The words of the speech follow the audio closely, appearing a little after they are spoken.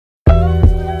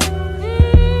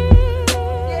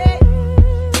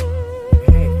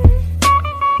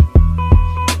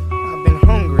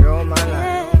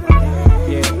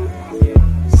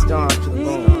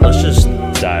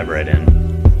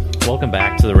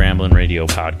Ramblin' Radio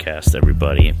podcast,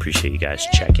 everybody. Appreciate you guys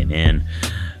checking in.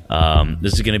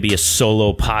 This is going to be a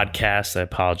solo podcast. I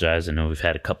apologize. I know we've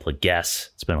had a couple of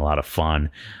guests. It's been a lot of fun.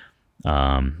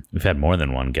 We've had more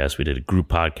than one guest. We did a group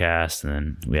podcast, and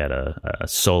then we had a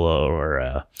solo or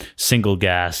a single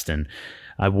guest, and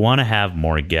I want to have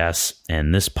more guests,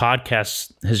 and this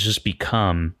podcast has just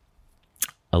become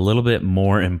a little bit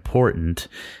more important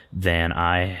than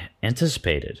I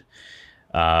anticipated.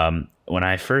 When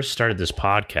I first started this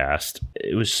podcast,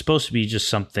 it was supposed to be just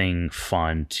something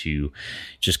fun to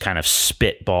just kind of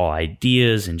spitball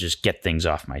ideas and just get things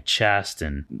off my chest.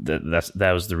 And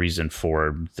that was the reason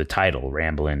for the title,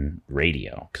 Ramblin'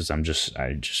 Radio, because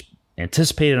I just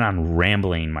anticipated on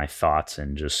rambling my thoughts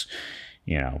and just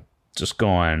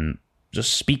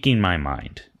speaking my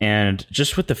mind. And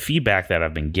just with the feedback that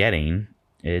I've been getting,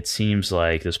 it seems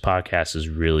like this podcast is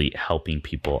really helping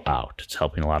people out. It's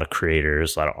helping a lot of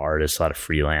creators, a lot of artists, a lot of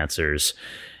freelancers.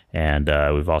 And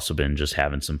we've also been just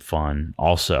having some fun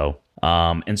also.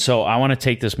 And so I want to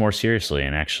take this more seriously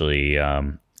and actually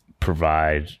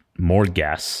provide more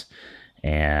guests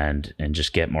and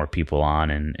just get more people on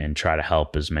and try to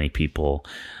help as many people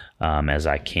as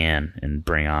I can, and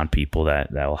bring on people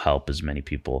that will help as many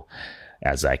people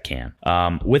as I can.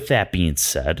 With that being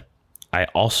said, I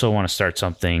also want to start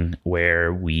something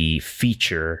where we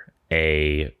feature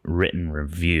a written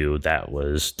review that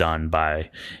was done by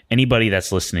anybody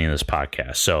that's listening to this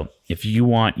podcast. So if you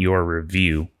want your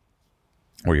review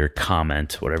or your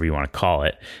comment, whatever you want to call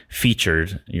it,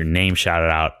 featured, your name shouted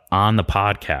out on the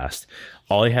podcast,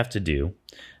 all you have to do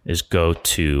is go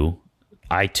to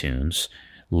iTunes,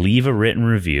 leave a written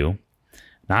review,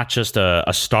 not just a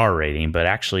star rating, but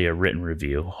actually a written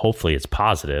review. Hopefully it's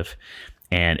positive,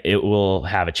 and it will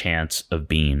have a chance of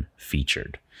being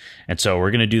featured. And so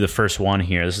we're going to do the first one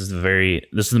here. This is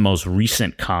the most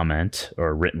recent comment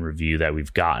or written review that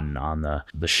we've gotten on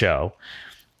the show.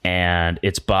 And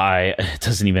it's by,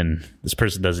 this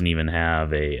person doesn't even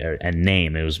have a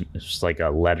name. It was just like a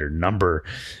letter number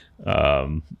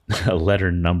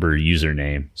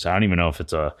username. So I don't even know if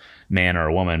it's a man or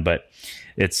a woman, but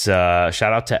it's shout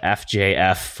out to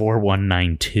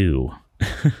FJF4192.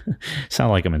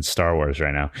 Sound like I'm in Star Wars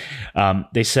right now.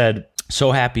 They said,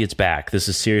 "So happy it's back. This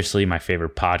is seriously my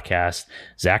favorite podcast.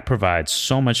 Zach provides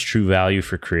so much true value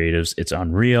for creatives. It's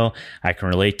unreal. I can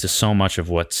relate to so much of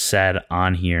what's said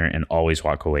on here and always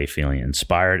walk away feeling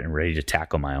inspired and ready to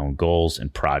tackle my own goals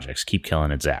and projects. Keep killing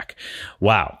it, Zach."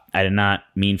 Wow. I did not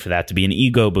mean for that to be an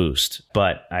ego boost,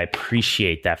 but I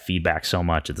appreciate that feedback so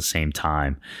much at the same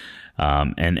time.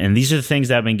 And these are the things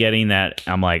that I've been getting that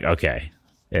I'm like, okay,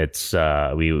 it's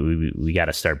we got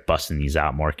to start busting these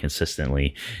out more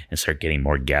consistently and start getting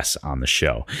more guests on the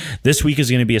show. This week is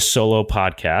going to be a solo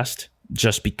podcast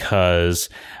just because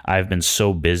I've been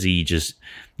so busy just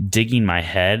digging my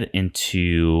head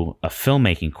into a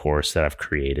filmmaking course that I've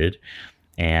created,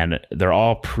 and they're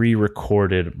all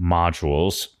pre-recorded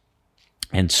modules.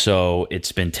 And so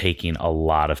it's been taking a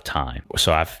lot of time.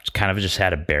 So I've kind of just had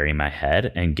to bury my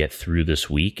head and get through this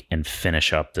week and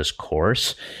finish up this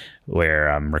course, where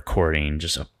I'm recording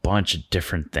just a bunch of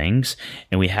different things,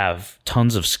 and we have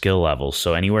tons of skill levels.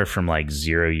 So anywhere from like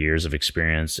 0 years of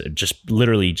experience, just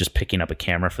literally just picking up a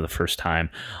camera for the first time,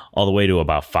 all the way to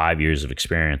about 5 years of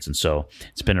experience. And so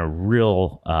it's been a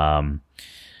real, I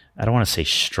don't want to say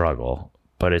struggle,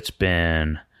 but it's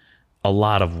been a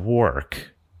lot of work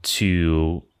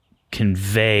to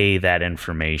convey that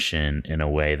information in a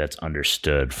way that's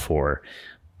understood for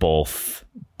both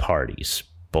parties,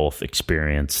 both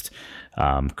experienced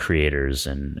creators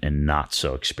and not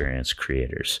so experienced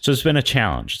creators. So it's been a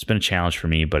challenge. It's been a challenge for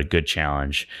me, but a good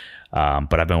challenge.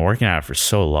 But I've been working on it for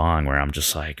so long where I'm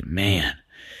just like, man,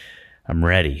 I'm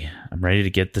ready. I'm ready to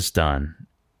get this done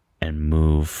and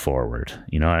move forward.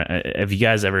 You know, have you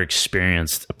guys ever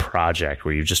experienced a project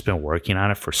where you've just been working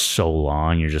on it for so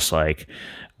long? You're just like,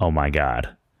 oh my God,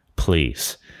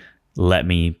 please let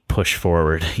me push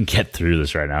forward and get through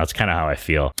this right now. It's kind of how I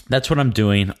feel. That's what I'm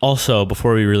doing. Also,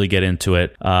 before we really get into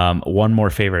it, one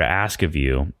more favor to ask of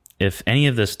you. If any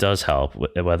of this does help,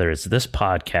 whether it's this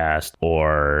podcast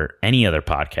or any other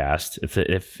podcast,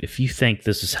 if you think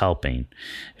this is helping,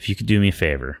 if you could do me a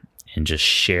favor and just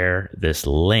share this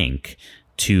link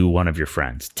to one of your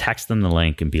friends. Text them the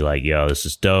link and be like, yo, this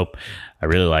is dope. I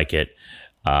really like it.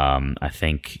 I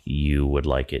think you would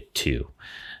like it too.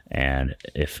 And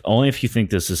if you think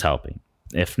this is helping.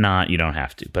 If not, you don't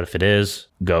have to. But if it is,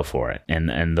 go for it.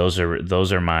 And those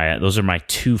are my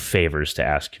two favors to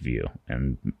ask of you.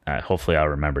 And hopefully I'll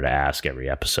remember to ask every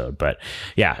episode. But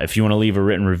yeah, if you want to leave a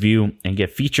written review and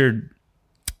get featured,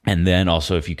 And then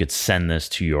also if you could send this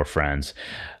to your friends,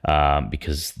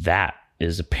 because that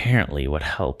is apparently what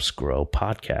helps grow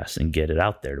podcasts and get it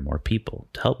out there to more people,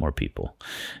 to help more people.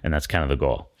 And that's kind of the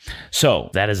goal.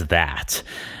 So that is that.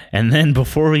 And then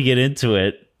before we get into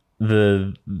it,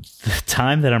 the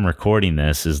time that I'm recording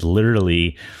this is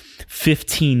literally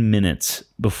 15 minutes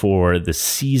before the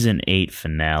season 8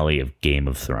 finale of Game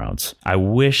of Thrones. I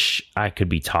wish I could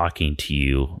be talking to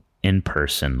you in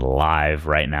person live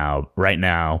right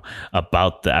now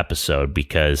about the episode,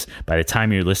 because by the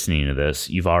time you're listening to this,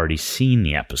 you've already seen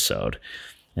the episode.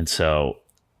 And so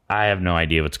I have no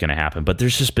idea what's going to happen, but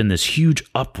there's just been this huge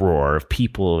uproar of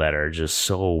people that are just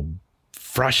so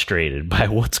frustrated by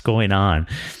what's going on.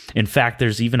 In fact,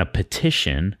 there's even a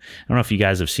petition. I don't know if you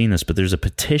guys have seen this, but there's a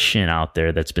petition out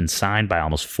there that's been signed by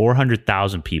almost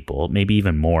 400,000 people, maybe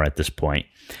even more at this point,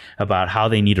 about how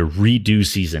they need to redo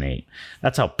season 8.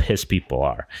 That's how pissed people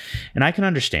are. And I can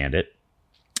understand it.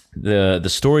 The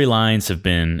storylines have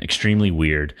been extremely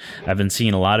weird. I've been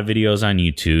seeing a lot of videos on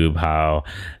YouTube how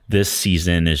this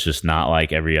season is just not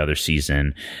like every other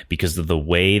season because of the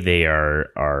way they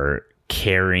are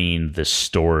carrying the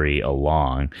story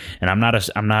along. And I'm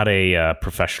not a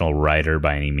professional writer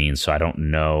by any means, so I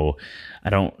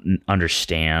don't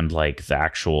understand like the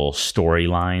actual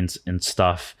storylines and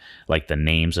stuff, like the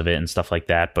names of it and stuff like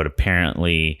that. But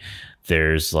apparently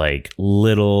there's like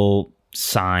little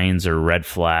signs or red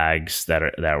flags that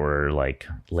were like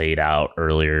laid out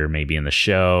earlier, maybe in the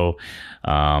show,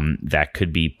 that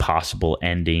could be possible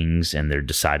endings, and they're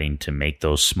deciding to make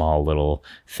those small little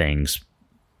things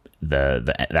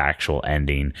the actual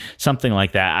ending, something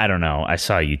like that. I don't know. I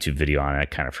saw a YouTube video on it. I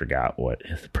kind of forgot what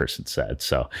the person said,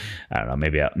 so I don't know.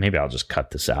 Maybe I'll just cut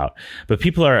this out. But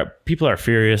people are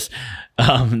furious.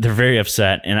 They're very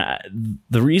upset, and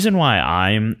the reason why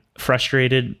I'm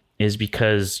frustrated is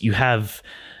because you have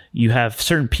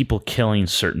certain people killing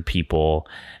certain people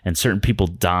and certain people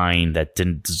dying that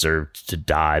didn't deserve to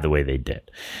die the way they did.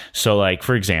 So, like,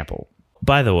 for example,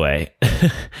 by the way,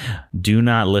 do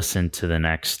not listen to the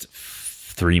next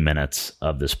 3 minutes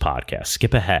of this podcast.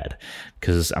 Skip ahead,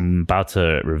 because I'm about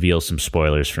to reveal some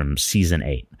spoilers from season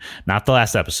 8. Not the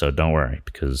last episode, don't worry,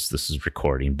 because this is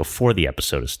recording before the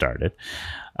episode has started.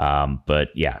 But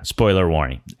yeah, spoiler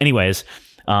warning. Anyways,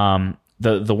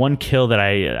 the one kill that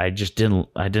I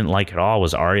didn't like at all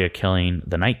was Arya killing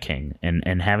the Night King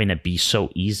and having it be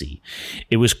so easy.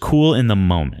 It was cool in the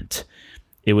moment.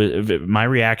 My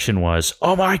reaction was,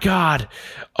 oh my God.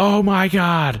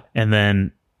 And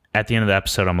then at the end of the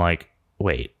episode, I'm like,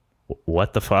 wait,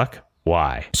 what the fuck?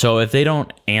 Why? So if they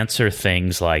don't answer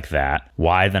things like that,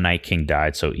 why the Night King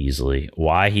died so easily,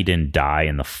 why he didn't die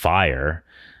in the fire,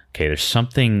 okay, there's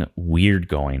something weird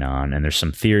going on. And there's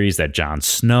some theories that Jon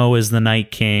Snow is the Night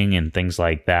King and things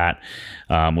like that,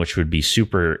 which would be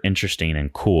super interesting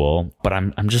and cool. But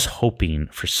I'm just hoping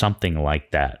for something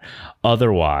like that.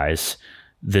 Otherwise,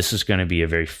 this is going to be a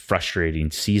very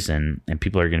frustrating season, and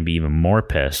people are going to be even more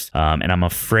pissed. And I'm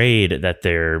afraid that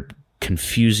they're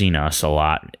confusing us a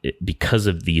lot because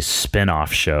of these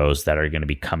spin-off shows that are going to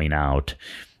be coming out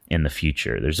in the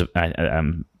future.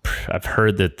 I've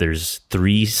heard that there's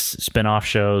 3 spin-off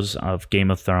shows of Game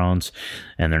of Thrones,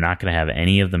 and they're not going to have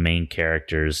any of the main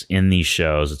characters in these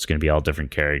shows. It's going to be all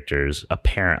different characters,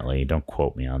 apparently. Don't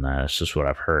quote me on that. It's just what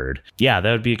I've heard. Yeah,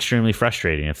 that would be extremely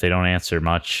frustrating if they don't answer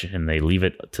much and they leave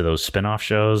it to those spin-off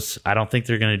shows. I don't think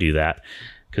they're going to do that,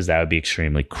 because that would be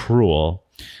extremely cruel.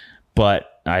 But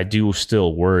I do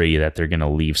still worry that they're going to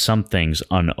leave some things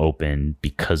unopened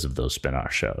because of those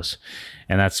spin-off shows.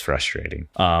 And that's frustrating.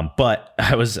 But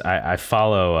I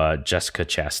follow Jessica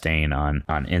Chastain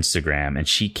on Instagram, and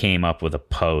she came up with a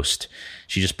post.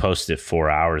 She just posted it 4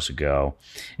 hours ago,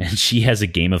 and she has a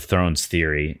Game of Thrones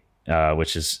theory,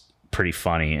 which is pretty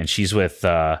funny. And she's with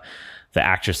the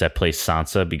actress that plays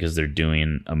Sansa, because they're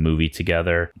doing a movie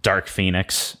together, Dark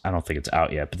Phoenix. I don't think it's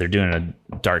out yet, but they're doing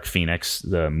a Dark Phoenix,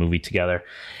 the movie together.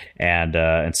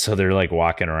 And so they're like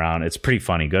walking around. It's pretty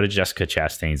funny. Go to Jessica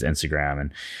Chastain's Instagram,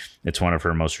 and it's one of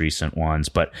her most recent ones.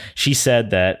 But she said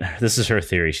that, this is her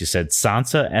theory. She said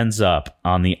Sansa ends up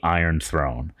on the Iron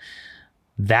Throne.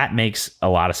 That makes a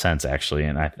lot of sense, actually,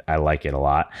 and I like it a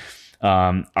lot.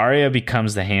 Arya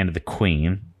becomes the Hand of the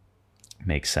Queen.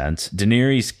 Makes sense.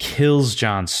 Daenerys kills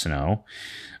Jon Snow.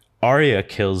 Arya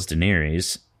kills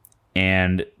Daenerys,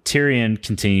 and Tyrion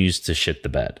continues to shit the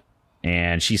bed.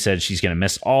 And she said she's going to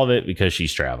miss all of it because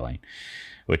she's traveling,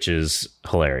 which is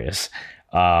hilarious.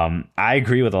 I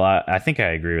agree with a lot. I think I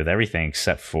agree with everything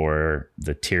except for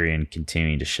the Tyrion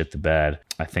continuing to shit the bed.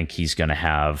 I think he's going to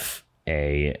have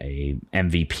a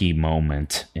MVP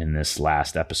moment in this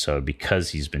last episode because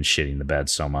he's been shitting the bed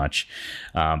so much.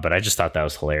 But I just thought that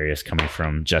was hilarious coming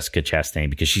from Jessica Chastain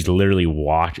because she's literally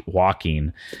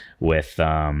walking with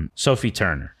Sophie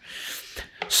Turner.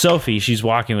 She's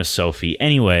walking with Sophie.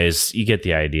 Anyways, you get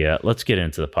the idea. Let's get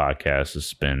into the podcast.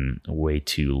 It's been way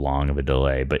too long of a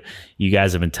delay, but you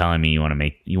guys have been telling me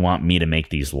you want me to make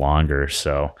these longer,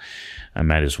 so I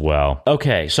might as well.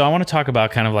 Okay, so I want to talk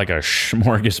about kind of like a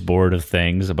smorgasbord of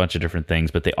things, a bunch of different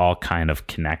things, but they all kind of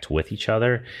connect with each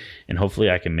other, and hopefully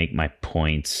I can make my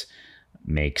points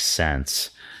make sense.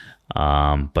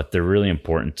 But they're really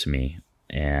important to me.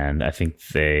 And I think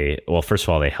first of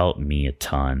all, they help me a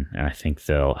ton, and I think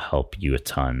they'll help you a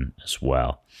ton as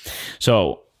well.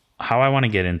 So how I want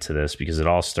to get into this, because it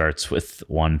all starts with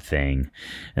one thing,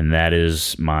 and that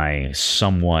is my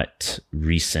somewhat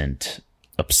recent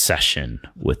obsession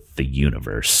with the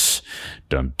universe.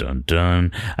 Dun dun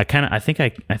dun. I think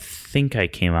I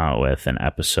came out with an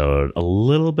episode a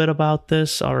little bit about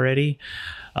this already.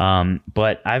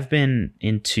 But I've been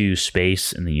into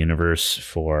space and the universe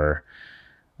for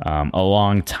a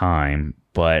long time,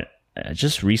 but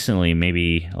just recently,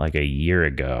 maybe like a year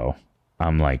ago,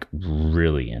 I'm like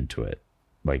really into it.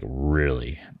 Like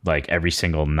really, like every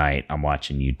single night I'm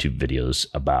watching YouTube videos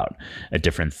about a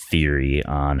different theory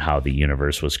on how the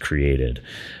universe was created.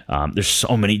 There's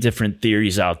so many different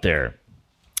theories out there.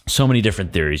 So many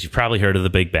different theories. You've probably heard of the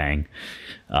Big Bang.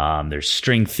 There's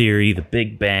string theory, the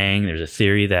Big Bang. There's a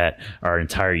theory that our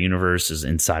entire universe is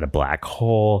inside a black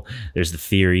hole. There's the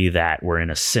theory that we're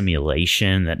in a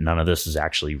simulation, that none of this is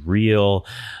actually real.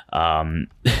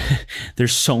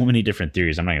 There's so many different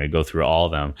theories. I'm not going to go through all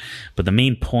of them. But the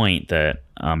main point that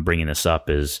I'm bringing this up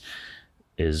is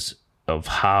of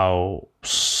how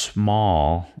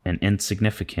small and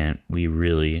insignificant we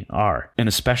really are, and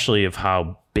especially of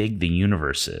how big the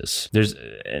universe is.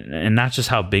 And not just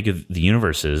how big the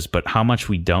universe is, but how much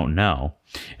we don't know.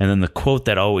 And then the quote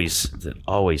that always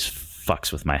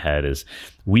fucks with my head is,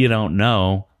 "We don't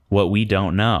know what we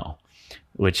don't know,"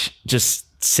 which just,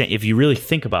 if you really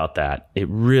think about that, it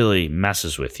really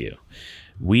messes with you.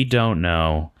 We don't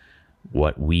know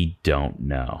what we don't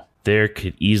know. There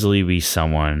could easily be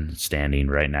someone standing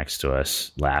right next to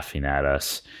us, laughing at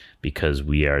us because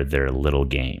we are their little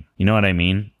game. You know what I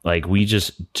mean? Like, we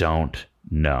just don't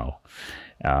know.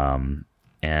 And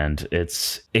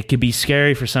it could be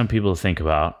scary for some people to think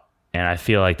about. And I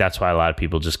feel like that's why a lot of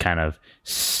people just kind of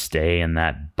stay in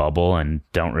that bubble and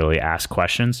don't really ask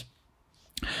questions.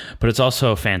 But it's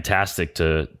also fantastic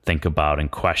to think about and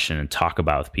question and talk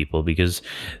about with people, because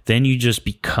then you just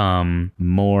become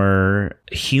more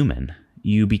human.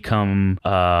 You become,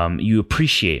 you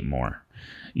appreciate more.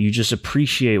 You just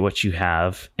appreciate what you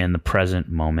have in the present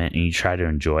moment, and you try to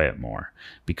enjoy it more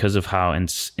because of how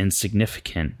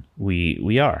insignificant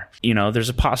we are. You know, there's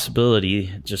a possibility,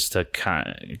 just to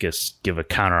give a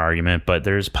counter argument, but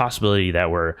there's a possibility that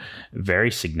we're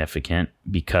very significant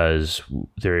because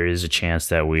there is a chance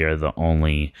that we are the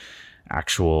only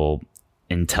actual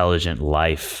intelligent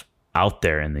life out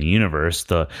there in the universe.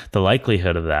 The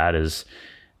likelihood of that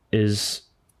is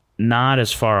not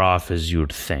as far off as you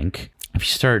would think. If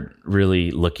you start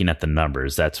really looking at the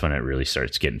numbers, that's when it really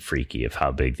starts getting freaky of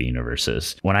how big the universe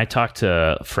is. When I talk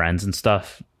to friends and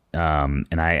stuff, and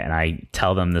I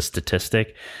tell them this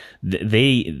statistic,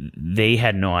 they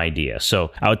had no idea.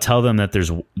 So I would tell them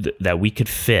that we could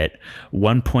fit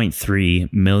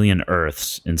 1.3 million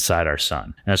Earths inside our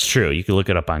sun. And that's true. You can look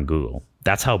it up on Google.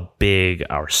 That's how big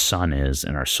our sun is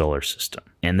in our solar system.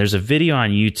 And there's a video on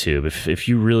YouTube, if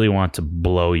you really want to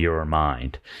blow your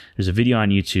mind, there's a video on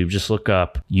YouTube. Just look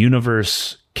up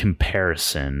universe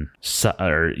comparison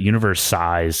or universe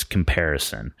size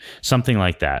comparison, something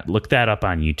like that. Look that up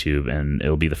on YouTube and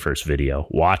it'll be the first video.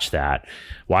 Watch that.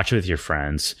 Watch it with your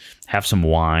friends. Have some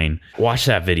wine. Watch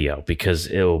that video because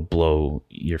it'll blow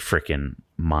your freaking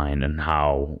mind and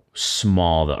how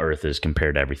small the Earth is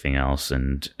compared to everything else.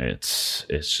 And it's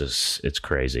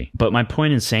crazy. But my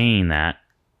point in saying that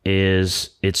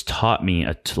is it's taught me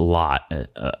a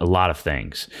lot of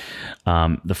things.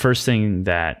 The first thing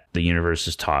that the universe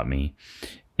has taught me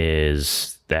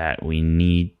is that we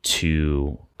need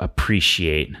to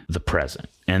appreciate the present.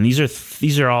 And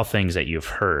these are all things that you've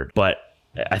heard, but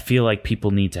I feel like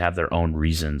people need to have their own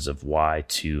reasons of why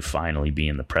to finally be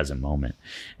in the present moment.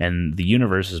 And the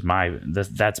universe is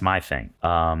that's my thing.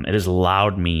 It has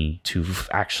allowed me to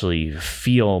actually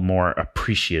feel more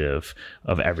appreciative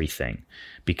of everything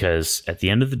because at the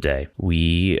end of the day,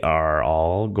 we are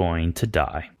all going to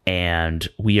die. And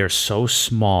we are so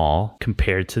small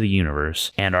compared to the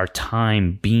universe, and our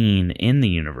time being in the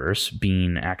universe,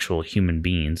 being actual human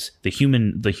beings, the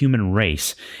human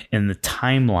race in the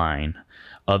timeline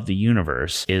of the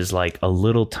universe is like a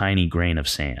little tiny grain of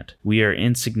sand. We are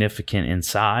insignificant in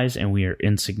size, and we are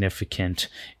insignificant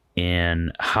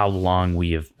in how long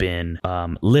we have been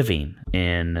living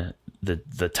in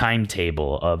the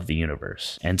timetable of the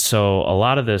universe. And so a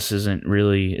lot of this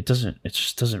it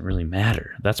just doesn't really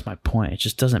matter. That's my point. It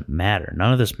just doesn't matter.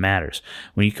 None of this matters.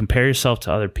 When you compare yourself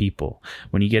to other people,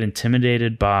 when you get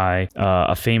intimidated by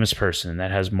a famous person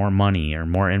that has more money or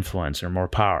more influence or more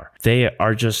power, they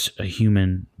are just a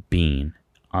human being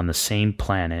on the same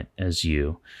planet as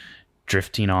you,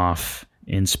 drifting off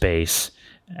in space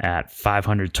at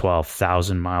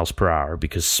 512,000 miles per hour,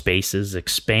 because space is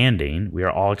expanding. We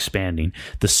are all expanding.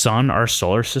 The sun, our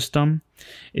solar system,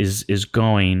 is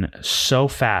going so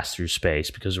fast through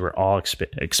space because we're all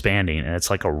expanding, and it's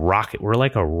like a rocket. We're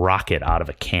like a rocket out of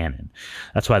a cannon.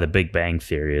 That's why the Big Bang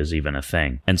Theory is even a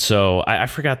thing. And so I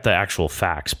forgot the actual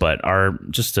facts, but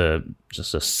just a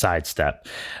sidestep,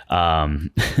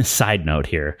 side note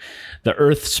here. The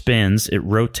Earth spins, it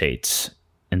rotates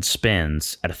and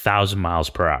spins at 1,000 miles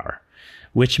per hour,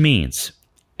 which means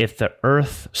if the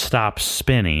Earth stops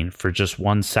spinning for just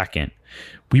 1 second,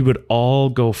 we would all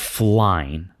go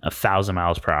flying 1,000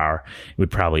 miles per hour.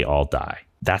 We'd probably all die.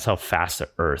 That's how fast the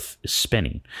Earth is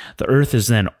spinning. The Earth is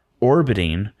then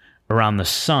orbiting around the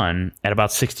sun at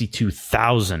about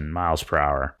 62,000 miles per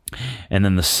hour. And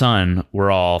then the sun,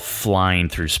 we're all flying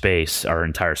through space, our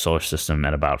entire solar system,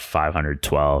 at about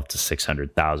 512 to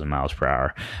 600,000 miles per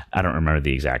hour. I don't remember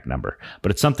the exact number,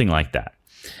 but it's something like that.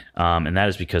 And that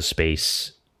is because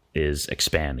space is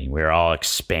expanding. We're all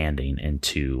expanding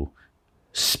into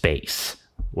space,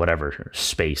 whatever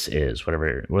space is,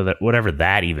 whatever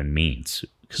that even means,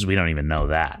 because we don't even know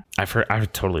that. I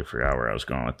totally forgot where I was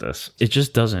going with this. It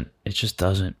just doesn't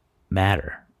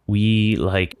matter.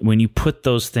 When you put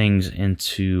those things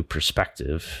into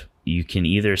perspective, you can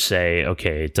either say,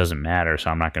 okay, it doesn't matter, so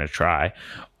I'm not going to try.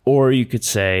 Or you could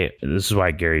say, this is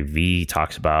why Gary Vee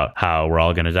talks about how we're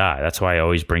all going to die. That's why he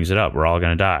always brings it up. We're all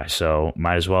going to die. So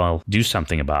might as well do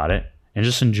something about it and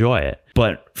just enjoy it.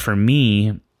 But for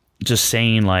me, just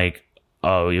saying like,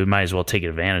 oh, you might as well take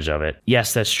advantage of it.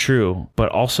 Yes, that's true. But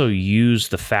also use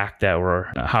the fact that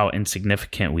how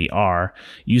insignificant we are.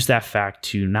 Use that fact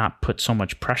to not put so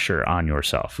much pressure on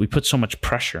yourself. We put so much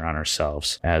pressure on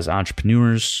ourselves as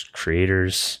entrepreneurs,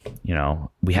 creators.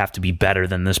 We have to be better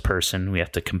than this person. We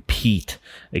have to compete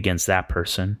against that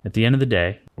person. At the end of the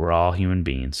day, we're all human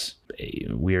beings.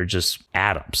 We are just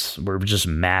atoms. We're just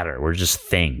matter. We're just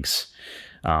things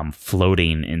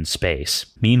floating in space.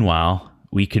 Meanwhile,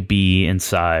 we could be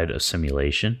inside a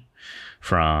simulation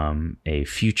from a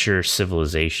future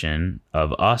civilization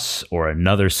of us or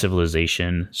another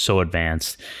civilization so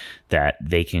advanced that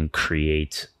they can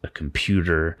create a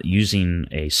computer using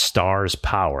a star's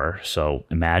power. So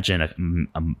imagine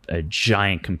a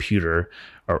giant computer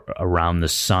around the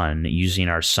sun using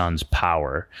our sun's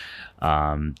power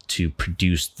to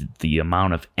produce the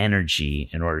amount of energy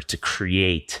in order to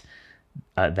create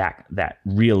that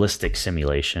realistic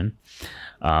simulation,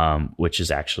 which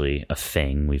is actually a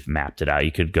thing. We've mapped it out.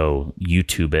 You could go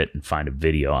YouTube it and find a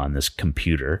video on this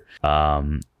computer.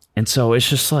 And so it's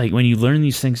just like when you learn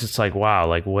these things, it's like, wow,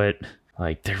 like what?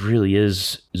 Like there really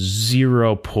is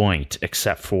 0 point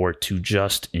except for to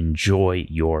just enjoy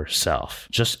yourself.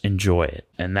 Just enjoy it.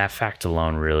 And that fact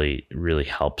alone really, really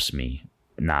helps me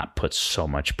not put so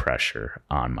much pressure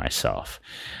on myself.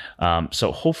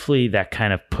 So hopefully that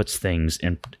kind of puts things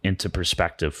into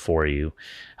perspective for you,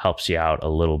 helps you out a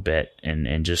little bit,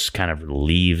 and just kind of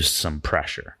relieves some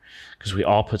pressure. Because we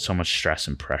all put so much stress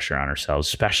and pressure on ourselves,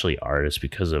 especially artists,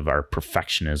 because of our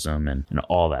perfectionism and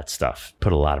all that stuff.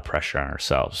 Put a lot of pressure on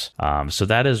ourselves. So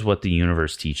that is what the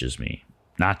universe teaches me.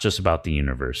 Not just about the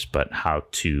universe, but how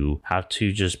to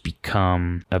just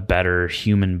become a better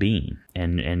human being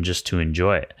and just to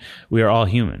enjoy it. We are all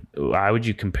human. Why would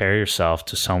you compare yourself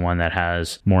to someone that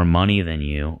has more money than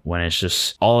you when it's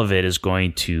just all of it is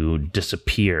going to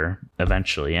disappear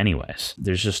eventually anyways?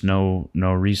 There's just no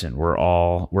reason. We're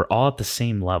all at the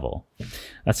same level.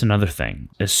 That's another thing.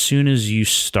 As soon as you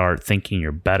start thinking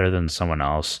you're better than someone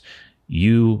else,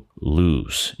 you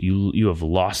lose. You have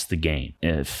lost the game.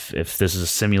 If this is a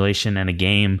simulation and a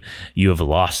game, you have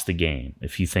lost the game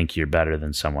if you think you're better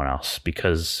than someone else,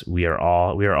 because we are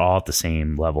all at the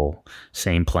same level,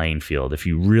 same playing field. If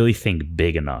you really think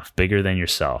big enough, bigger than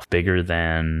yourself, bigger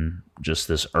than just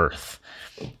this earth,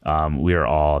 we are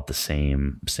all at the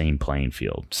same playing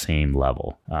field, same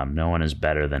level. No one is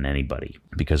better than anybody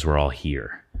because we're all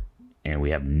here and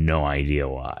we have no idea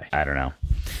why. I don't know.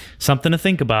 Something to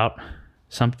think about.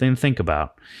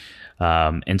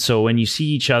 And so when you see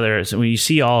each other, when you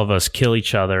see all of us kill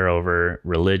each other over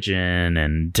religion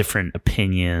and different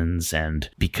opinions, and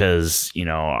because,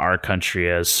 our country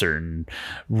has certain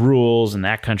rules and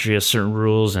that country has certain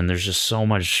rules, and there's just so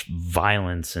much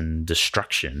violence and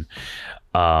destruction,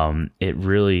 it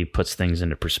really puts things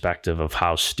into perspective of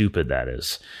how stupid that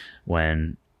is.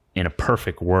 When in a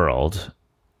perfect world,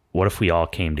 what if we all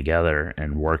came together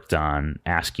and worked on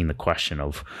asking the question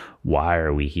of why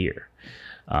are we here?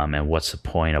 And what's the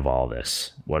point of all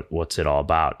this? What's it all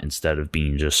about? Instead of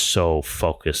being just so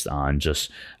focused on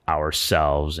just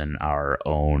ourselves and our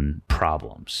own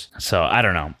problems. So I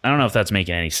don't know. I don't know if that's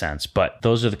making any sense, but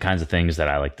those are the kinds of things that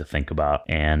I like to think about,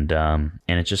 and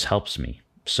it just helps me.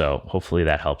 So hopefully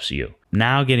that helps you.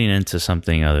 Now getting into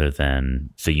something other than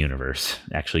the universe,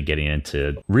 actually getting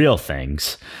into real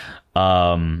things.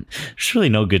 There's really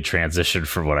no good transition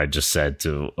from what I just said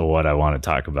to what I want to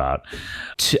talk about.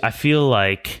 I feel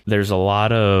like there's a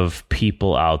lot of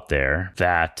people out there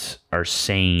that are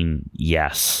saying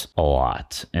yes a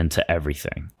lot and to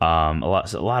everything. A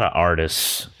lot of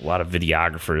artists, a lot of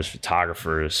videographers,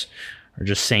 photographers are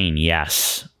just saying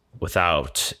yes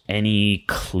without any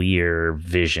clear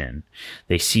vision.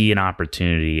 They see an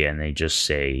opportunity and they just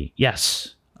say,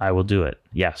 yes, I will do it.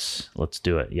 Yes, let's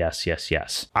do it. Yes, yes,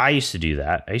 yes. I used to do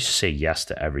that. I used to say yes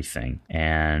to everything,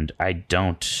 and I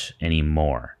don't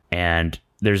anymore. And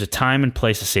there's a time and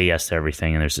place to say yes to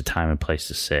everything, and there's a time and place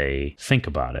to say, think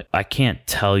about it. I can't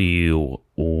tell you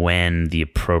when the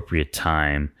appropriate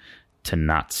time to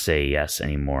not say yes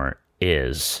anymore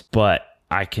is, but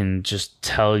I can just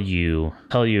tell you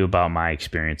about my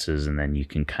experiences, and then you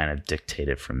can kind of dictate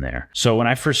it from there. So when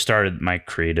I first started my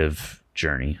creative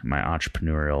journey, my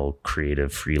entrepreneurial,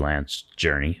 creative, freelance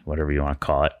journey, whatever you want to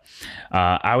call it,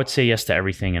 I would say yes to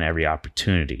everything and every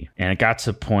opportunity. And it got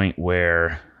to the point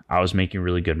where I was making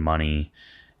really good money,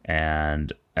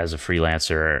 and as a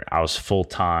freelancer, I was full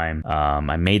time.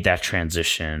 I made that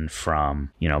transition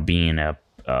from being a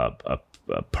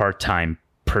part-time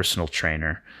personal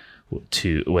trainer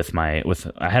to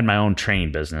I had my own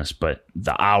training business, but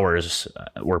the hours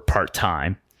were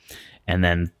part-time. And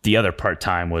then the other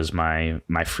part-time was my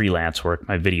freelance work,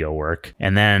 my video work.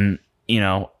 And then,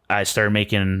 I started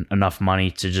making enough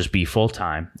money to just be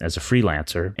full-time as a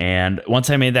freelancer. And once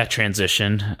I made that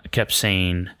transition, I kept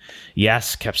saying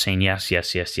yes,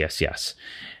 yes.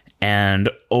 And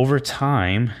over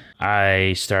time,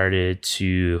 I started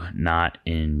to not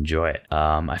enjoy it.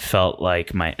 I felt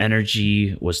like my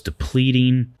energy was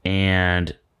depleting,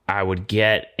 and I would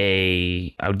get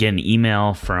an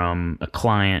email from a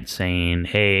client saying,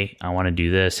 hey, I want to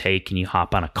do this. Hey, can you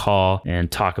hop on a call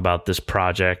and talk about this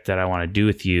project that I want to do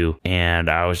with you? And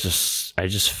I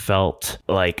just felt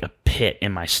like a pit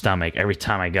in my stomach every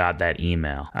time I got that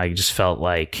email. I just felt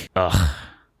like, ugh,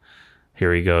 here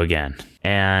we go again.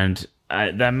 And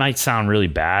that might sound really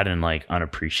bad and like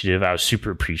unappreciative. I was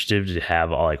super appreciative to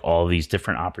have all these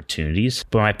different opportunities.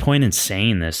 But my point in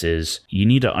saying this is you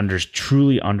need to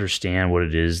truly understand what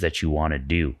it is that you want to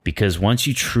do. Because once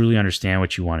you truly understand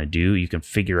what you want to do, you can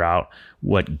figure out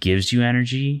what gives you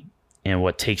energy and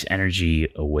what takes energy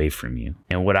away from you.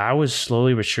 And what I was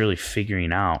slowly but surely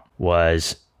figuring out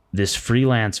was this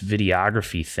freelance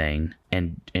videography thing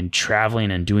and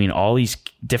traveling and doing all these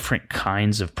different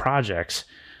kinds of projects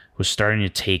was starting to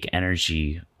take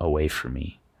energy away from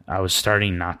me. I was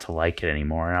starting not to like it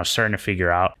anymore. And I was starting to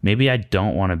figure out maybe I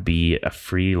don't want to be a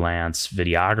freelance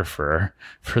videographer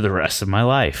for the rest of my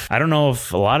life. I don't know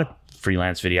if a lot of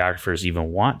freelance videographers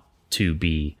even want to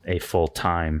be a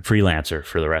full-time freelancer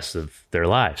for the rest of their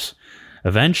lives.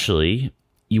 Eventually,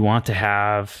 you want to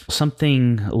have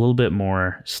something a little bit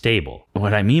more stable.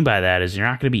 What I mean by that is you're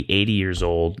not going to be 80 years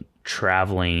old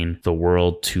traveling the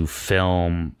world to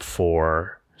film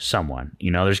for someone.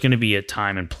 There's going to be a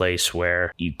time and place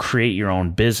where you create your own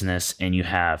business and you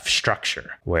have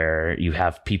structure, where you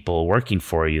have people working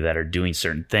for you that are doing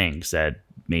certain things that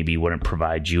maybe wouldn't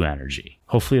provide you energy.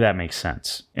 Hopefully that makes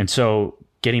sense. And so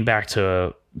getting back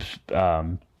to,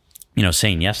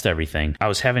 saying yes to everything, I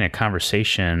was having a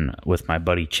conversation with my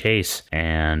buddy Chase,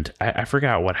 and I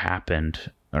forgot what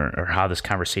happened or how this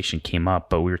conversation came up,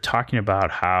 but we were talking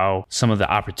about how some of the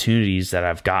opportunities that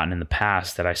I've gotten in the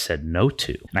past that I said no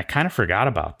to, and I kind of forgot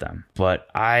about them, but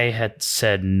I had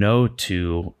said no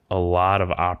to a lot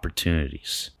of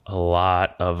opportunities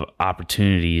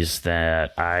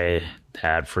that I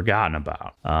had forgotten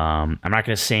about. I'm not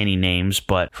going to say any names,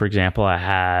 but for example, I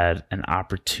had an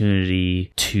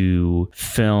opportunity to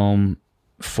film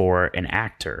for an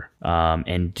actor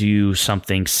and do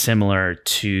something similar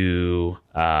to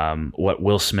what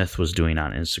Will Smith was doing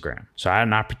on Instagram. So I had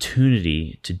an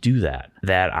opportunity to do that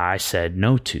I said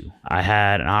no to. I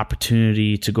had an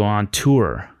opportunity to go on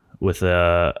tour with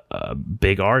a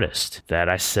big artist that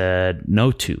I said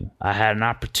no to. I had an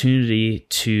opportunity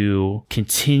to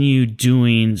continue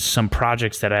doing some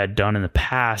projects that I had done in the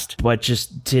past, but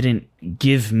just didn't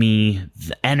give me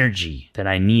the energy that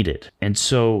I needed. And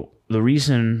so the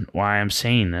reason why I'm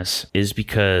saying this is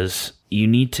because you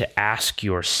need to ask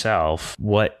yourself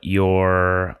what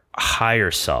your higher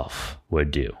self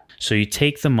would do. So you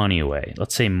take the money away.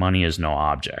 Let's say money is no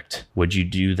object. Would you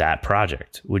do that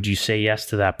project? Would you say yes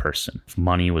to that person if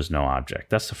money was no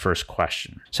object? That's the first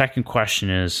question. Second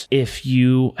question is, if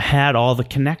you had all the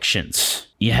connections,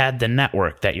 you had the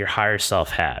network that your higher self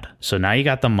had. So now you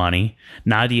got the money.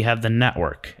 Now do you have the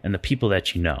network and the people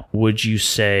that you know? Would you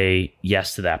say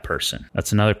yes to that person?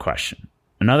 That's another question.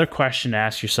 Another question to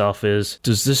ask yourself is,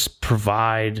 does this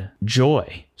provide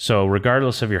joy? So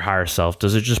regardless of your higher self,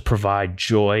 does it just provide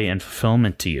joy and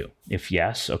fulfillment to you? If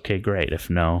yes, okay, great.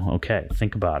 If no, okay,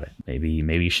 think about it. Maybe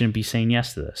you shouldn't be saying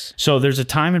yes to this. So there's a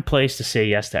time and place to say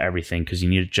yes to everything because you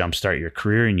need to jumpstart your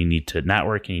career and you need to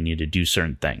network and you need to do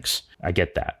certain things. I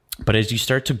get that. But as you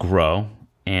start to grow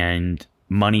and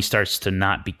money starts to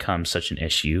not become such an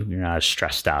issue, you're not as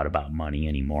stressed out about money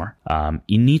anymore,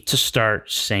 you need to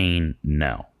start saying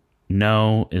no.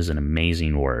 No is an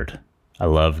amazing word. I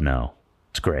love no.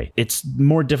 It's great. It's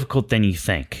more difficult than you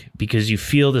think because you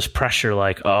feel this pressure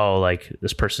like, oh, like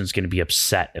this person's going to be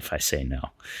upset if I say no.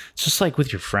 It's just like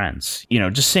with your friends,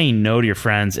 just saying no to your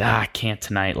friends. I can't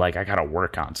tonight. Like I got to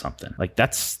work on something. Like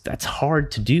that's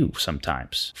hard to do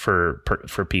sometimes for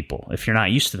people if you're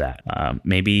not used to that.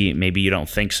 Maybe you don't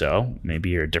think so. Maybe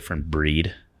you're a different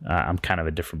breed. I'm kind of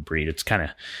a different breed.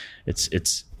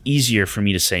 It's easier for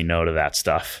me to say no to that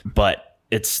stuff, but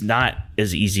it's not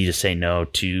as easy to say no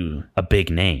to a big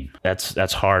name.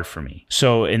 That's hard for me.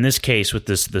 So in this case, with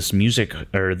this music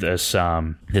or this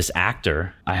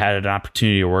actor, I had an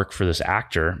opportunity to work for this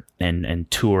actor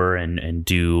and tour and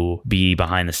be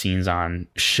behind the scenes on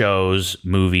shows,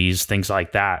 movies, things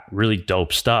like that. Really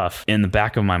dope stuff. In the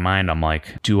back of my mind, I'm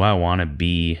like,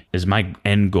 is my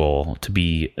end goal to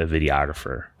be a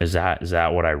videographer? Is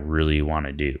that what I really want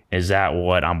to do? Is that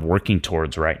what I'm working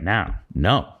towards right now?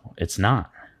 No, it's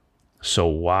not. So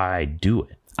why do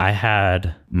it? I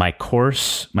had my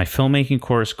filmmaking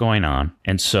course going on.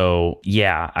 And so,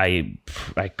 yeah, I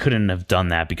couldn't have done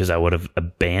that because I would have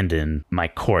abandoned my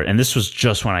course. And this was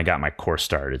just when I got my course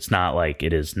started. It's not like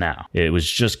it is now. It was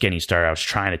just getting started. I was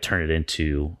trying to turn it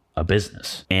into a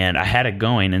business and I had it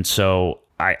going. And so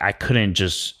I couldn't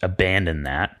just abandon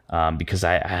that because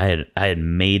I had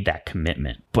made that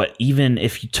commitment. But even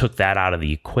if you took that out of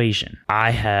the equation,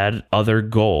 I had other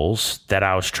goals that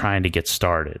I was trying to get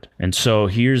started. And so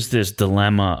here's this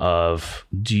dilemma of,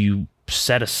 do you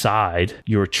set aside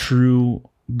your true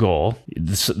goal,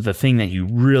 the thing that you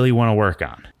really want to work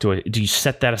on? Do you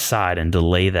set that aside and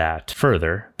delay that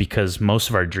further? Because most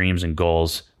of our dreams and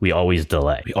goals, we always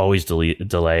delay. We always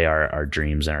delay our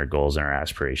dreams and our goals and our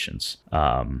aspirations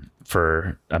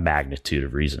for a magnitude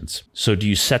of reasons. So do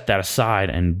you set that aside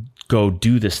and go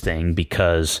do this thing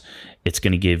because it's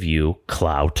going to give you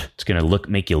clout? It's going to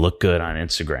make you look good on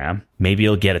Instagram. Maybe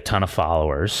you'll get a ton of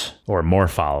followers or more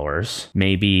followers.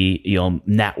 Maybe you'll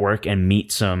network and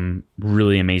meet some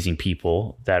really amazing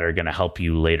people that are going to help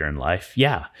you later in life.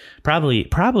 Yeah,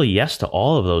 probably yes to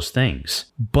all of those things.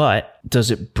 But does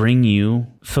it bring you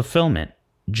fulfillment,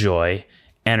 joy,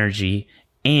 energy,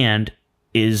 and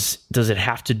does it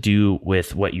have to do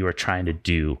with what you are trying to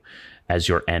do as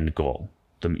your end goal?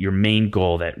 Your main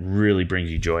goal that really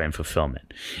brings you joy and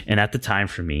fulfillment. And at the time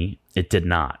for me, it did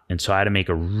not. And so I had to make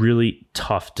a really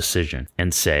tough decision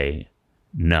and say,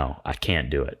 no, I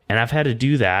can't do it. And I've had to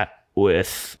do that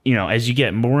with, as you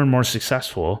get more and more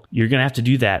successful, you're going to have to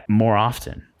do that more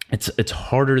often. It's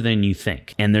harder than you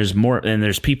think. And there's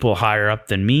people higher up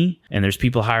than me, and there's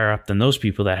people higher up than those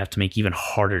people that have to make even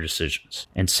harder decisions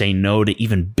and say no to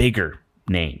even bigger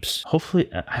names. Hopefully,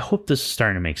 I hope this is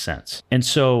starting to make sense. And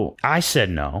so I said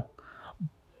no,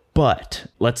 but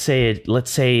let's say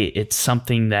it's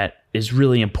something that is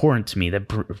really important to me, that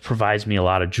provides me a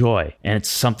lot of joy. And it's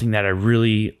something that I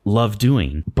really love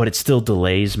doing, but it still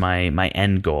delays my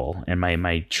end goal and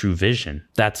my true vision.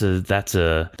 That's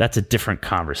a different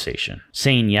conversation.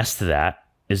 Saying yes to that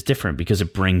is different because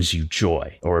it brings you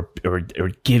joy or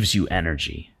gives you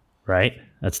energy, right?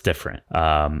 That's different.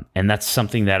 And that's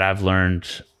something that I've learned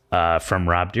from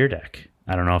Rob Dyrdek.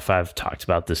 I don't know if I've talked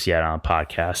about this yet on a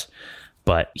podcast,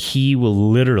 but he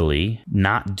will literally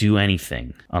not do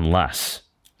anything unless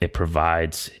it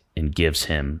provides and gives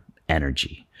him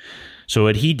energy. So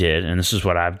what he did, and this is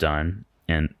what I've done,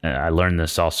 and I learned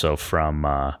this also from,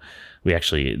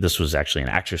 this was actually an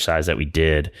exercise that we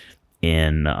did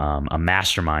in a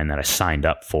mastermind that I signed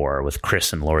up for with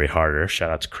Chris and Lori Harder.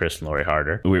 Shout out to Chris and Lori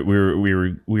Harder.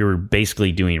 We were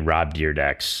basically doing Rob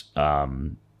Dyrdek's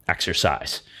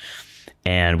exercise.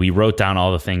 And we wrote down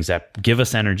all the things that give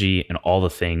us energy and all the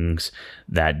things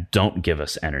that don't give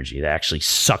us energy, that actually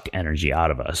suck energy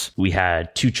out of us. We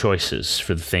had two choices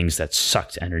for the things that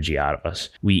sucked energy out of us.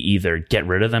 We either get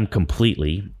rid of them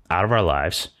completely out of our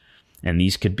lives, and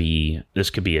this could be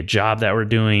a job that we're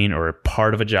doing or a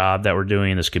part of a job that we're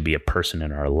doing. This could be a person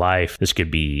in our life. This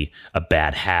could be a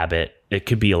bad habit. It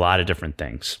could be a lot of different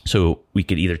things. So we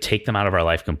could either take them out of our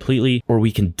life completely, or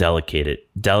we can delegate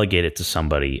it to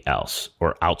somebody else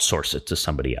or outsource it to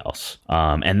somebody else.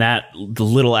 And the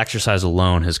little exercise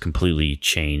alone has completely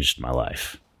changed my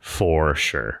life. For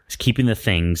sure. It's keeping the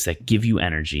things that give you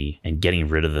energy and getting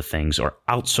rid of the things, or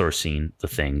outsourcing the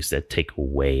things that take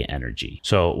away energy.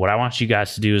 So what I want you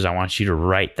guys to do is I want you to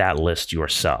write that list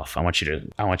yourself. I want you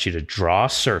to draw a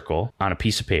circle on a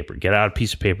piece of paper. Get out a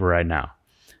piece of paper right now.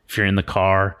 If you're in the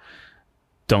car,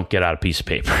 don't get out a piece of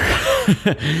paper.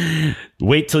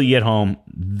 Wait till you get home,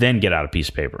 then get out a piece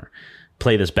of paper.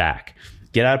 Play this back.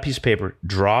 Get out a piece of paper,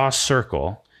 draw a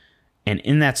circle. And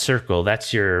in that circle,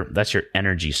 that's your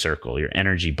energy circle, your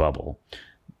energy bubble.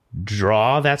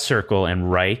 Draw that circle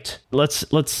and write.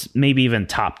 Let's maybe even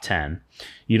top 10.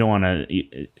 You don't want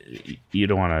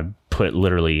to put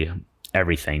literally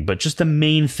everything, but just the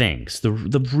main things,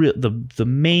 the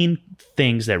main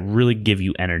things that really give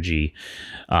you energy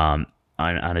on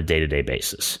a day-to-day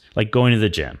basis, like going to the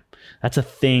gym. That's a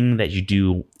thing that you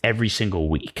do every single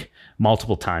week,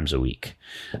 multiple times a week.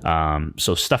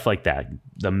 So stuff like that,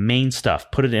 the main stuff,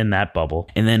 put it in that bubble.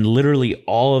 And then literally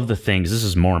all of the things, this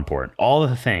is more important, all of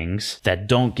the things that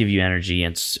don't give you energy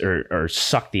or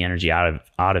suck the energy out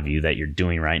of you that you're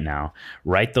doing right now,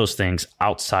 write those things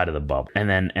outside of the bubble. And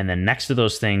then next to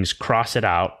those things, cross it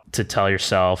out to tell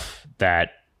yourself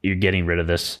that you're getting rid of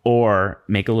this, or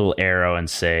make a little arrow and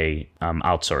say, I'm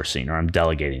outsourcing, or I'm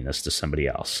delegating this to somebody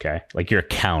else. Okay. Like you're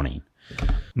accounting.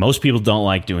 Most people don't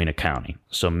like doing accounting.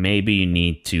 So maybe you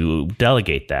need to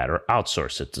delegate that or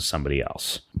outsource it to somebody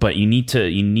else. But you need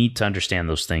to understand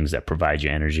those things that provide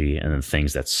you energy and the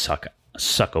things that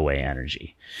suck away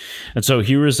energy. And so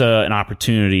here was an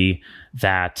opportunity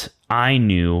that I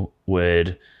knew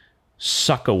would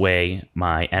suck away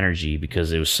my energy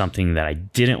because it was something that I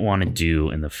didn't want to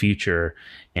do in the future,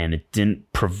 and it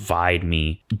didn't provide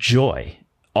me joy.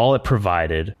 All it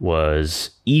provided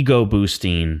was ego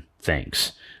boosting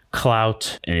things.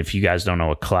 Clout, and if you guys don't know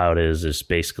what clout is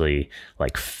basically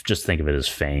like, just think of it as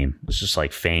fame. It's just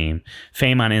like fame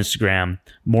on Instagram,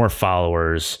 more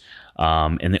followers,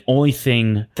 and the only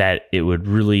thing that it would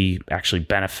really actually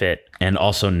benefit, and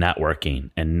also networking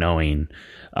and knowing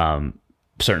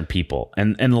certain people.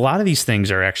 And a lot of these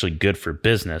things are actually good for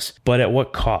business, but at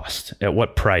what cost? At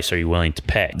what price are you willing to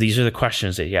pay? These are the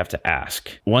questions that you have to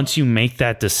ask. Once you make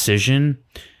that decision,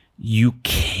 you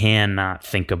cannot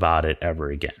think about it ever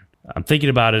again. I'm thinking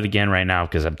about it again right now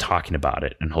because I'm talking about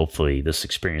it, and hopefully this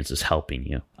experience is helping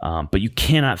you. But you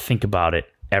cannot think about it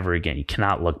ever again. You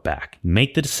cannot look back.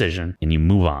 Make the decision and you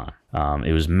move on.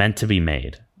 It was meant to be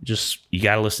made. You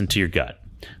got to listen to your gut.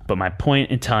 But my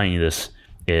point in telling you this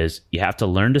is you have to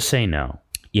learn to say no.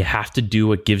 You have to do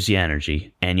what gives you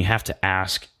energy, and you have to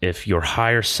ask if your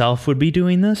higher self would be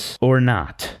doing this or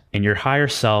not. And your higher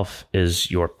self is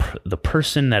the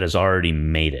person that has already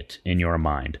made it in your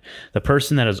mind, the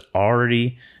person that has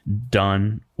already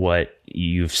done what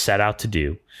you've set out to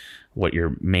do, what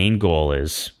your main goal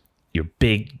is, your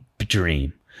big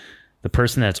dream, the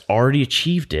person that's already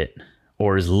achieved it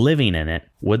or is living in it.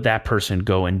 Would that person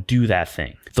go and do that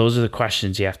thing? Those are the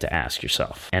questions you have to ask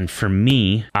yourself. And for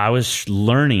me, I was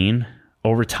learning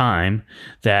over time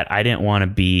that I didn't want to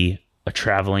be a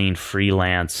traveling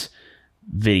freelance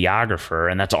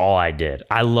videographer, and that's all I did.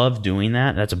 I love doing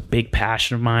that. That's a big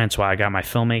passion of mine. That's why I got my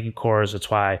filmmaking course.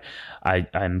 That's why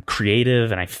I'm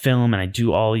creative and I film and I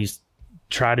do all these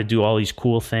try to do all these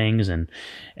cool things, and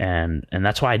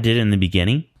that's why I did it in the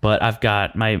beginning. But I've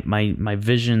got my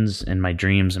visions and my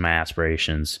dreams and my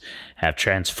aspirations have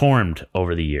transformed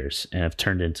over the years and have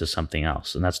turned into something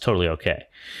else, and that's totally okay.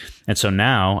 And so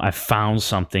now I've found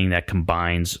something that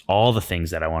combines all the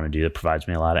things that I want to do that provides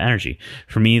me a lot of energy.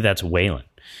 For me, that's Waylon.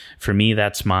 For me,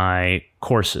 that's my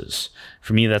courses.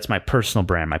 For me, that's my personal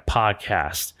brand, my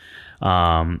podcast.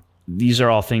 These are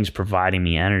all things providing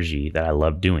me energy that I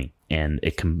love doing. And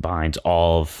it combines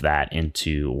all of that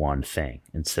into one thing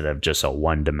instead of just a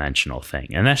one-dimensional thing.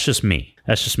 And that's just me.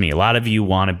 That's just me. A lot of you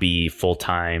want to be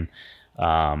full-time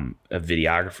a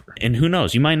videographer. And who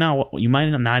knows? You might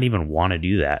not even want to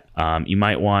do that. You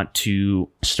might want to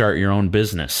start your own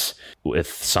business with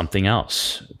something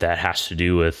else that has to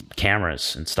do with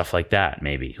cameras and stuff like that,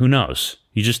 maybe. Who knows?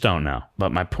 You just don't know.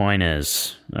 But my point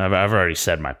is, I've already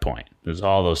said my point. There's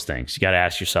all those things. You got to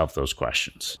ask yourself those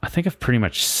questions. I think I've pretty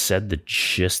much said the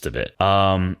gist of it.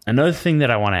 Another thing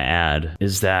that I want to add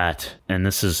is that, and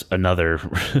this is another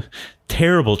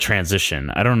terrible transition.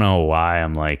 I don't know why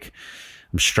I'm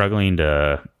struggling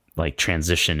to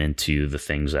transition into the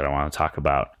things that I want to talk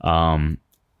about.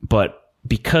 But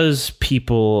because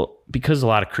a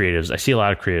lot of creatives, I see a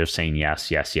lot of creatives saying yes,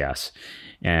 yes, yes.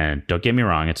 And don't get me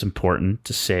wrong, it's important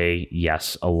to say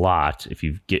yes a lot if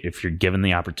you're given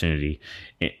the opportunity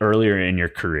earlier in your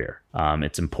career.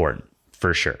 It's important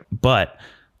for sure. But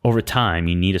over time,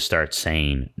 you need to start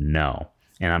saying no.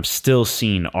 And I'm still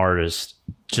seeing artists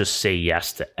just say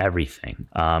yes to everything.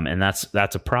 And that's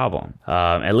a problem,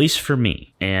 at least for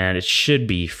me. And it should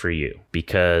be for you,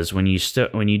 because when you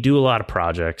do a lot of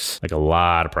projects,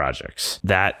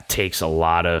 that takes a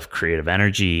lot of creative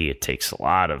energy. It takes a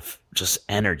lot of just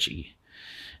energy.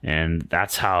 And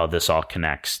that's how this all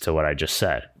connects to what I just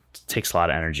said. It takes a lot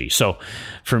of energy. So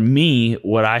for me,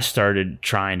 what I started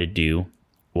trying to do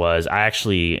was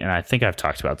and I think I've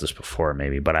talked about this before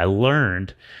maybe, but I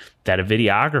learned that a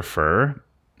videographer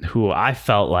who I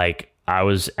felt like I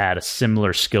was at a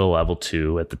similar skill level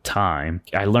to at the time,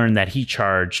 I learned that he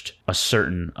charged a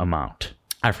certain amount.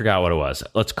 I forgot what it was.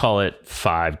 Let's call it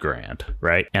 $5,000,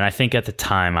 right? And I think at the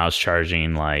time I was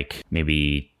charging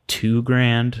maybe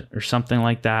 $2,000 or something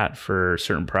like that for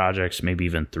certain projects, maybe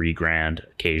even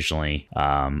 $3,000 occasionally,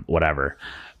 whatever.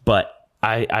 But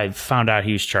I found out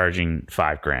he was charging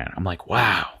 $5,000. I'm like,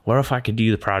 wow, what if I could do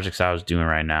the projects I was doing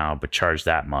right now, but charge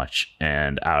that much?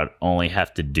 And I would only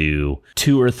have to do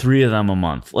 2 or 3 of them a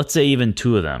month. Let's say even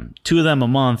 2 of them. 2 of them a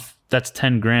month, that's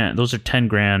 $10,000. Those are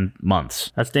 $10,000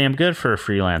 months. That's damn good for a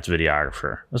freelance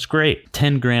videographer. That's great.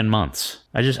 $10,000 months.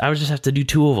 I would just have to do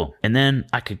 2 of them. And then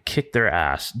I could kick their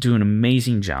ass, do an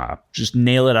amazing job, just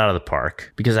nail it out of the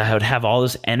park, because I would have all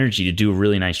this energy to do a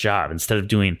really nice job instead of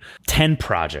doing 10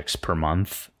 projects per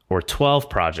month or 12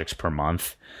 projects per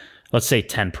month. Let's say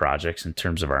 10 projects in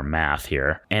terms of our math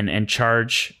here, and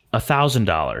charge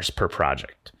 $1,000 per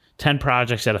project. 10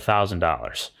 projects at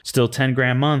 $1,000. Still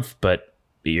 $10,000 a month, but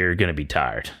you're going to be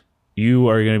tired. You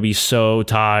are going to be so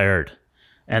tired,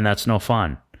 and that's no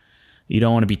fun. You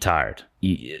don't want to be tired.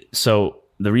 So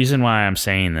the reason why I'm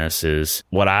saying this is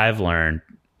what I've learned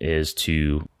is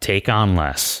to take on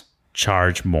less,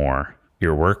 charge more.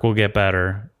 Your work will get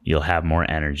better. You'll have more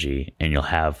energy, and you'll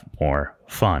have more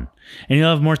fun, and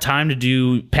you'll have more time to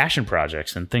do passion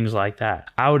projects and things like that.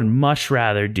 I would much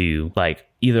rather do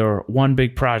either 1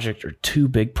 big project or 2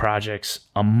 big projects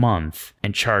a month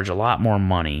and charge a lot more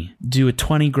money, do a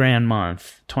 $20,000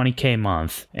 month, $20K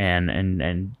month,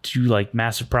 and do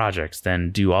massive projects, than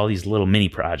do all these little mini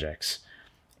projects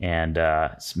and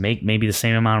make maybe the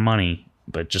same amount of money,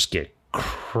 but just get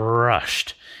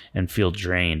crushed and feel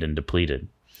drained and depleted.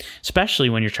 Especially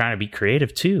when you're trying to be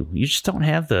creative too. You just don't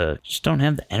have the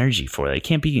energy for that. It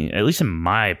can't be, at least in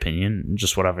my opinion,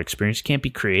 just what I've experienced, can't be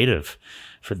creative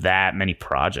for that many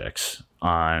projects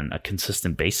on a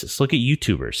consistent basis. Look at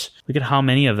YouTubers. Look at how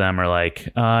many of them are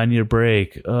I need a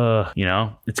break.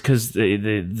 It's because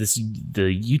the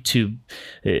YouTube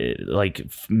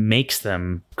makes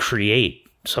them create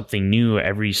something new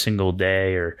every single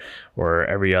day or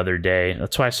every other day.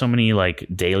 That's why so many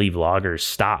daily vloggers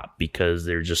stop, because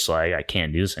they're just I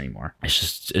can't do this anymore.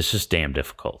 It's just damn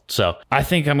difficult. So I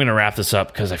think I'm gonna wrap this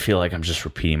up, because I feel like I'm just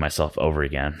repeating myself over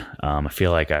again. I feel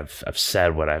like I've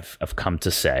said what I've come to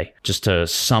say. Just to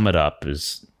sum it up,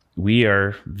 is we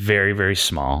are very, very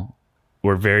small.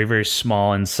 We're very, very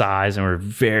small in size, and we're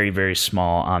very, very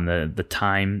small on the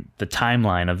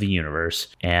timeline of the universe.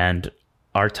 And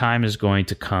our time is going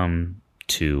to come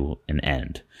to an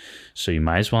end. So you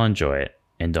might as well enjoy it,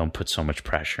 and don't put so much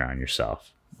pressure on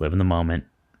yourself. Live in the moment,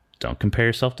 Don't compare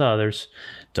yourself to others.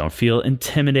 Don't feel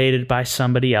intimidated by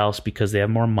somebody else because they have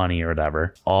more money or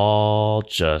whatever.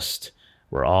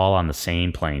 We're all on the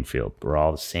same playing field. We're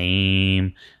all the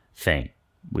same thing.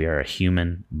 We are a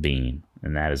human being,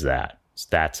 and that is that. It's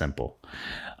that simple.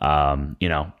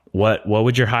 What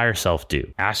would your higher self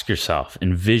do? Ask yourself,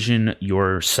 envision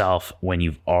yourself when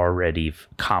you've already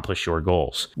accomplished your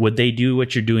goals. Would they do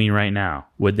what you're doing right now?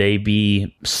 Would they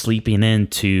be sleeping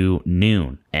into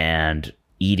noon and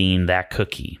eating that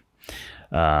cookie?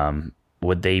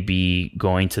 Would they be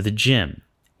going to the gym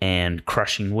and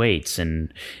crushing weights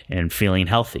and feeling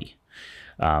healthy?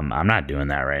 I'm not doing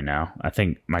that right now. I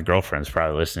think my girlfriend's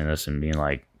probably listening to this and being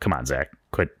like, come on, Zach,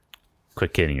 quit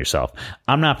kidding yourself.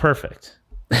 I'm not perfect.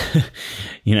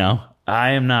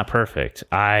 I am not perfect.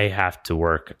 I have to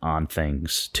work on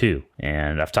things too.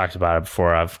 And I've talked about it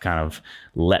before. I've kind of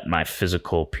let my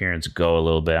physical appearance go a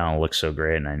little bit. I don't look so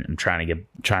great, and I'm trying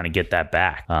to get that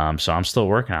back. So I'm still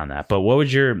working on that. But what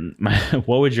would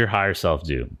your higher self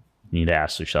do? You need to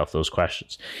ask yourself those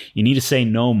questions. You need to say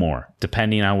no more,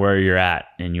 depending on where you're at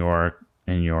in your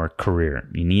career.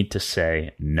 You need to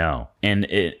say no. And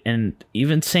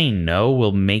even saying no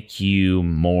will make you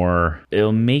more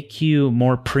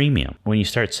premium when you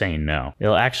start saying no.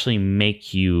 It'll actually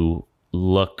make you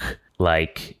look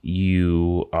like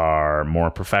you are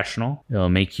more professional. It'll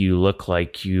make you look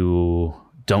like you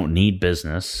don't need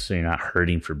business, so you're not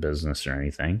hurting for business or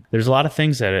anything. There's a lot of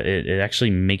things that it actually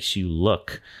makes you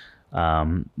look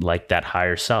like that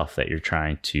higher self that you're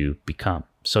trying to become.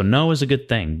 So no is a good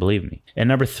thing, believe me. And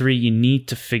number 3, you need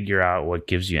to figure out what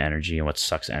gives you energy and what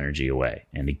sucks energy away,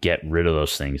 and to get rid of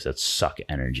those things that suck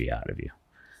energy out of you.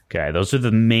 Okay, those are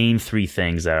the main 3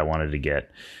 things that I wanted to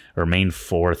get, or main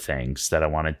 4 things that I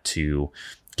wanted to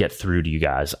get through to you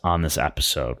guys on this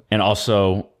episode. And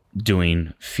also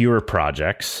doing fewer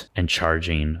projects and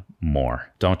charging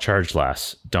more. Don't charge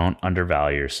less. Don't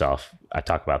undervalue yourself. I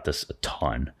talk about this a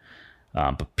ton,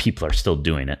 but people are still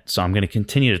doing it. So I'm going to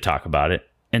continue to talk about it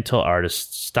until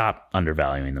artists stop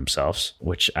undervaluing themselves,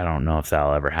 which I don't know if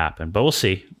that'll ever happen, but we'll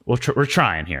see. We're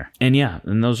trying here. And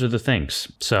and those are the things.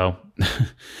 So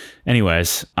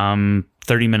anyways,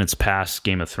 30 minutes past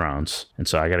Game of Thrones, and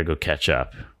so I got to go catch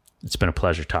up. It's been a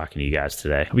pleasure talking to you guys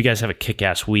today. Hope you guys have a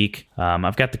kick-ass week.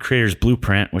 I've got the Creator's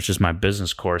Blueprint, which is my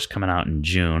business course, coming out in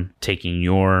June, taking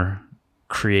your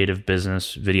creative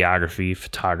business, videography,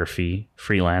 photography,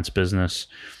 freelance business,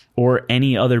 or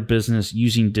any other business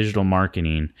using digital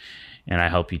marketing, and I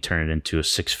help you turn it into a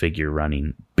 6-figure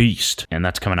running beast. And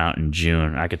that's coming out in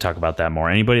June. I could talk about that more.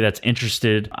 Anybody that's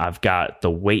interested, I've got the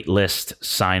wait list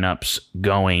signups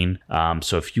going.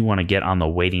 So if you want to get on the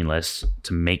waiting list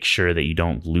to make sure that you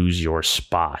don't lose your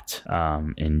spot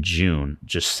in June,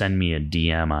 just send me a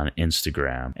DM on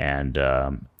Instagram, and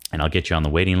I'll get you on the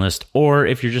waiting list. Or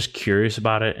if you're just curious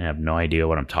about it and have no idea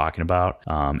what I'm talking about,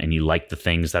 and you like the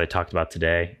things that I talked about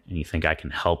today, and you think I can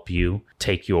help you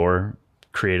take your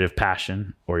creative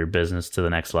passion or your business to the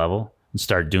next level and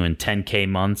start doing 10K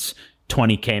months,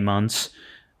 20K months,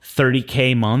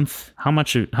 30K month,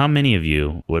 how many of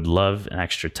you would love an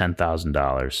extra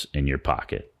 $10,000 in your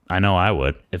pocket? I know I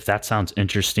would. If that sounds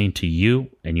interesting to you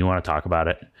and you want to talk about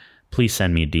it, please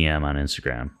send me a DM on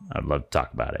Instagram. I'd love to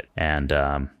talk about it. And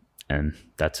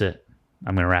that's it.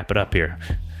 I'm going to wrap it up here.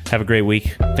 Have a great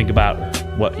week. Think about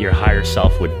what your higher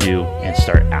self would do and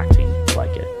start acting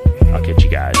like it. I'll catch you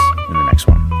guys